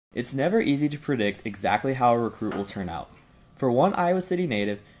It's never easy to predict exactly how a recruit will turn out. For one Iowa City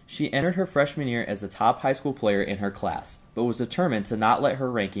native, she entered her freshman year as the top high school player in her class, but was determined to not let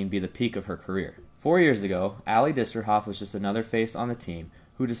her ranking be the peak of her career. 4 years ago, Allie Disterhoft was just another face on the team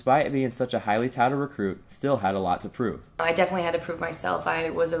who, despite being such a highly touted recruit, still had a lot to prove. I definitely had to prove myself. I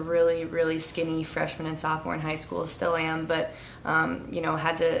was a really, really skinny freshman and sophomore in high school, still am, but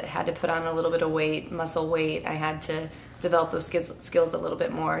had to put on a little bit of weight, muscle weight. I had to develop those skills a little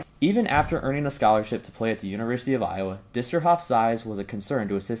bit more. Even after earning a scholarship to play at the University of Iowa, Disterhoft's size was a concern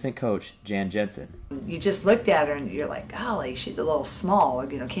to assistant coach Jan Jensen. You just looked at her and you're like, golly, she's a little small.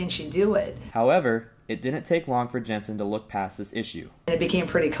 Can she do it? However, it didn't take long for Jensen to look past this issue. And it became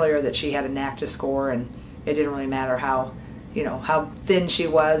pretty clear that she had a knack to score, and it didn't really matter how thin she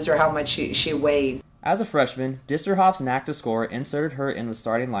was or how much she weighed. As a freshman, Disterhoft's knack to score inserted her in the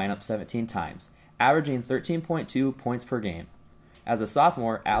starting lineup 17 times, averaging 13.2 points per game. As a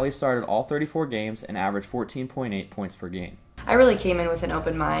sophomore, Allie started all 34 games and averaged 14.8 points per game. I really came in with an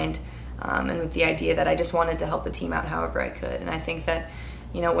open mind and with the idea that I just wanted to help the team out however I could. And I think that,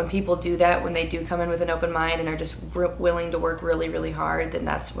 when people do that, when they do come in with an open mind and are just willing to work really, really hard, then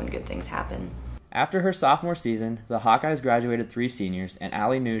that's when good things happen. After her sophomore season, the Hawkeyes graduated 3 seniors, and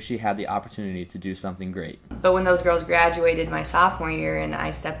Allie knew she had the opportunity to do something great. But when those girls graduated my sophomore year and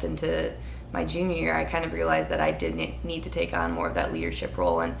I stepped into my junior year, I kind of realized that I did need to take on more of that leadership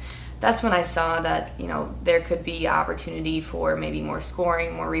role, and that's when I saw that there could be opportunity for maybe more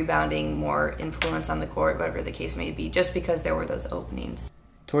scoring, more rebounding, more influence on the court, whatever the case may be, just because there were those openings.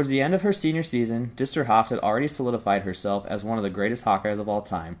 Towards the end of her senior season, Disterhoft had already solidified herself as one of the greatest Hawkeyes of all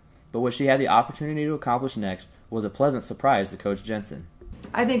time, but what she had the opportunity to accomplish next was a pleasant surprise to Coach Jensen.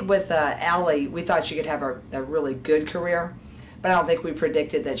 I think with Allie, we thought she could have a really good career, but I don't think we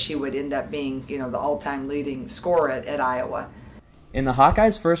predicted that she would end up being, the all-time leading scorer at Iowa. In the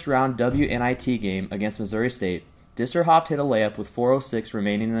Hawkeyes' first-round WNIT game against Missouri State, Disterhoft hit a layup with 4:06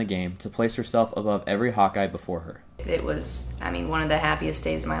 remaining in the game to place herself above every Hawkeye before her. It was, one of the happiest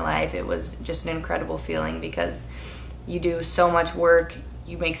days of my life. It was just an incredible feeling because you do so much work,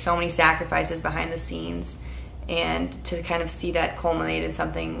 you make so many sacrifices behind the scenes, and to kind of see that culminate in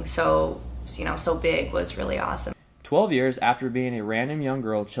something so big was really awesome. 12 years after being a random young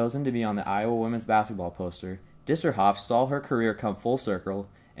girl chosen to be on the Iowa women's basketball poster, Disterhoft saw her career come full circle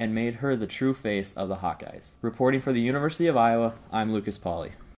and made her the true face of the Hawkeyes. Reporting for the University of Iowa, I'm Lucas Pauley.